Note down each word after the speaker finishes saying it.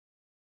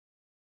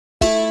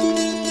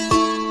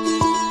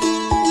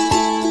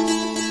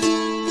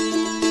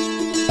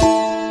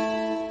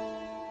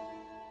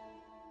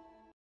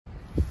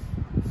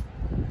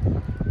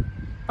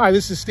Hi,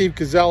 this is Steve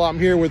Cazella. I'm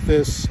here with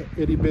this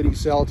itty bitty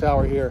cell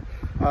tower here.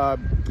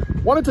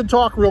 Wanted to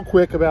talk real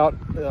quick about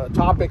a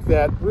topic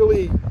that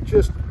really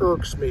just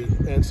irks me,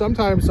 and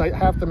sometimes I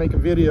have to make a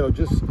video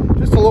just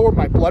to lower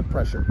my blood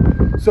pressure.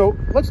 So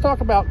let's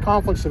talk about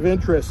conflicts of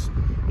interest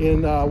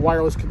in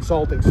wireless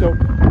consulting. So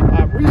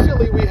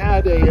recently we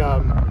had a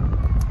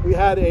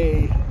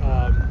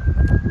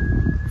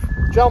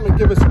gentleman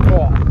give us a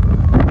call,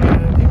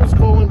 and he was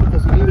calling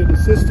because he needed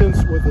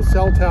assistance with a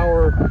cell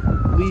tower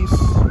lease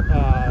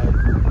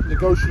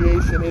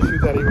negotiation issue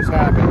that he was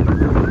having.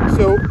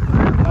 So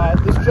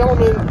this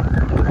gentleman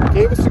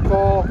gave us a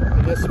call,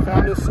 I guess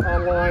found us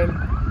online,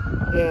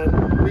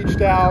 and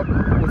reached out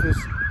with his,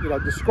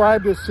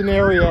 described his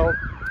scenario,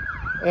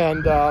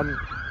 and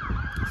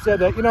said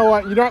that, you know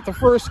what, you're not the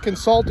first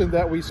consultant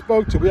that we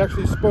spoke to. We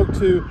actually spoke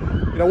to,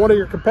 one of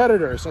your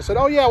competitors. I said,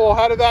 oh yeah, well,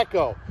 how did that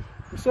go?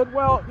 He said,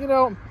 well,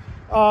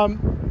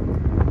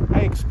 I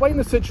explained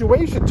the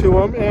situation to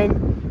him,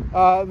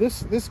 and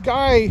this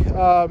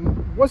guy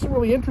wasn't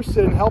really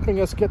interested in helping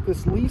us get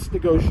this lease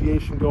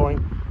negotiation going.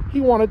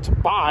 He wanted to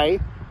buy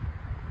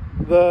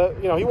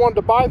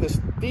this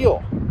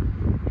deal.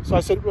 So I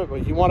said, well,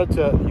 he wanted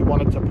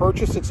to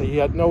purchase it, so he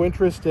had no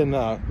interest in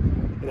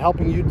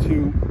helping you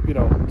to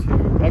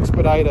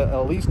expedite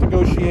a lease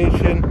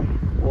negotiation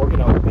or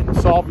and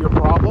solve your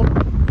problem.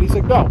 And he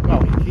said, no,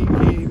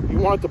 he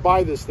wanted to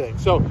buy this thing.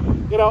 So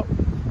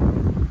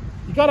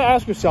you got to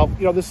ask yourself,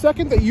 the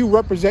second that you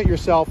represent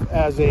yourself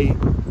as a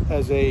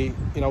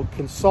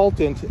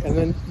consultant, and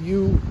then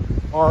you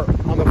are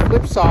on the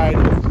flip side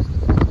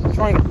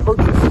trying to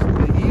purchase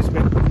the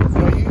easement,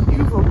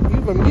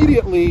 you've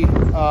immediately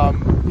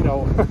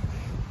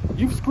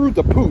you've screwed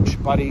the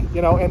pooch, buddy.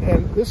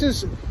 And this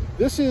is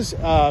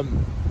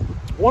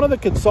one of the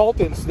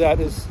consultants that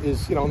is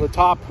in the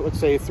top, let's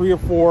say 3 or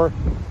 4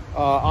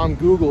 on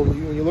Google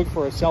when you look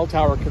for a cell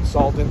tower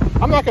consultant.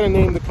 I'm not going to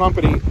name the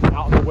company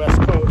out on the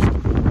West Coast,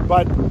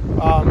 but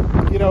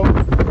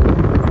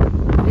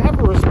you have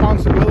a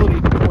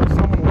responsibility towards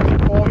someone when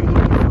they call you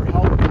looking for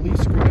help with a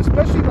lease agreement,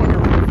 especially when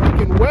your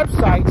freaking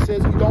website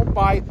says you don't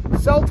buy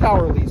cell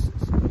tower leases.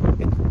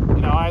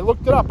 I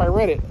looked it up, I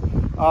read it.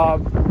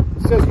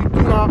 It says you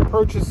do not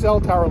purchase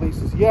cell tower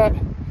leases, yet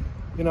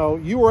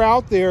you were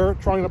out there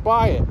trying to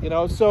buy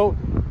it. So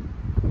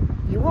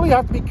you really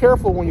have to be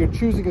careful when you're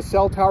choosing a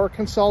cell tower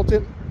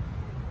consultant.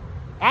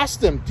 Ask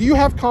them, do you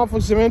have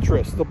conflicts of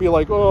interest? They'll be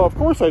like, oh, of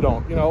course I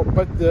don't.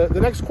 But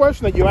the next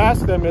question that you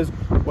ask them is,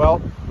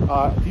 well,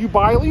 do you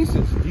buy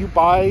leases? Do you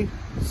buy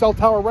cell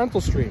tower rental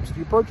streams? Do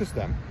you purchase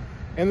them?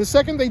 And the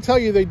second they tell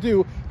you they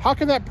do, how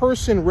can that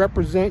person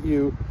represent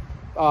you?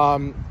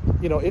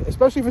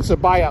 Especially if it's a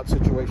buyout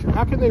situation,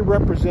 how can they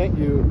represent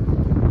you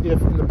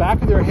if in the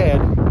back of their head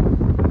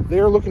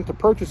they're looking to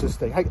purchase this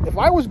thing? If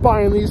I was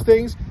buying these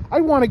things,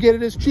 I'd want to get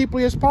it as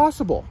cheaply as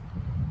possible,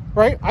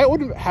 right? I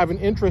wouldn't have an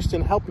interest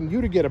in helping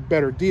you to get a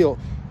better deal.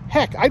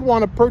 Heck, I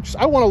want to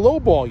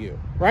lowball you,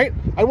 right?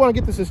 I want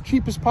to get this as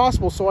cheap as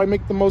possible so I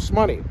make the most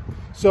money.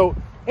 So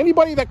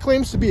anybody that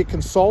claims to be a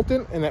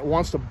consultant and that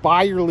wants to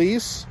buy your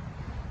lease,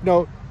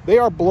 they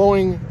are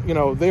blowing,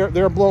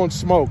 they're blowing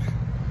smoke.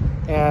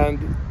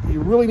 And you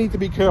really need to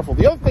be careful.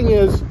 The other thing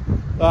is,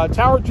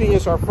 Tower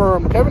Genius, our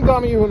firm, Kevin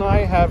Donohue and I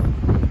have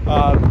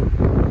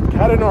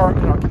had in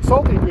our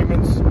consulting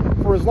agreements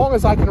for as long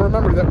as I can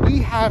remember that we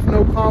have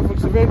no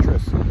conflicts of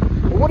interest.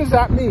 And what does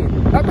that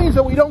mean? That means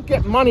that we don't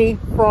get money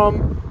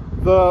from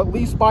the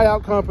lease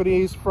buyout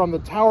companies, from the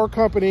tower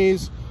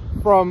companies,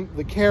 from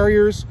the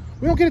carriers.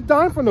 We don't get a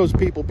dime from those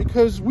people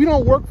because we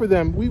don't work for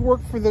them. We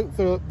work for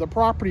the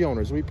property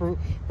owners. We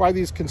provide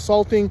these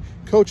consulting,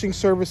 coaching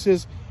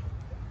services,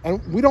 and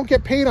we don't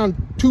get paid on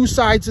 2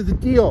 sides of the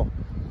deal.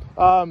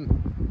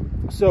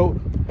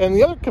 And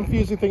the other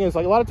confusing thing is,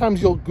 like, a lot of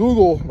times you'll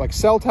Google like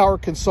cell tower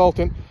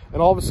consultant,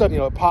 and all of a sudden,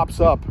 it pops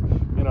up,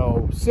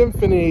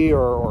 Symphony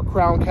or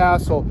Crown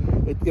Castle.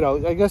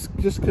 I guess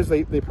just because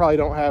they probably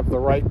don't have the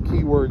right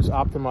keywords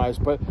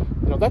optimized, but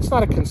that's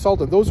not a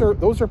consultant. Those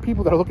are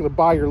people that are looking to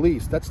buy your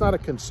lease. That's not a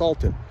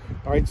consultant.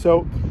 All right,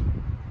 so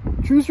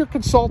choose your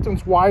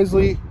consultants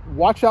wisely.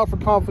 Watch out for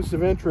conflicts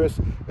of interest,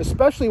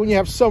 especially when you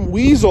have some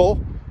weasel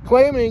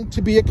claiming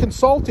to be a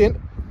consultant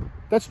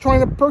that's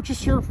trying to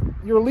purchase your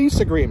lease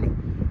agreement.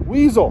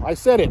 Weasel, I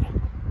said it.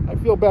 I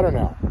feel better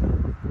now.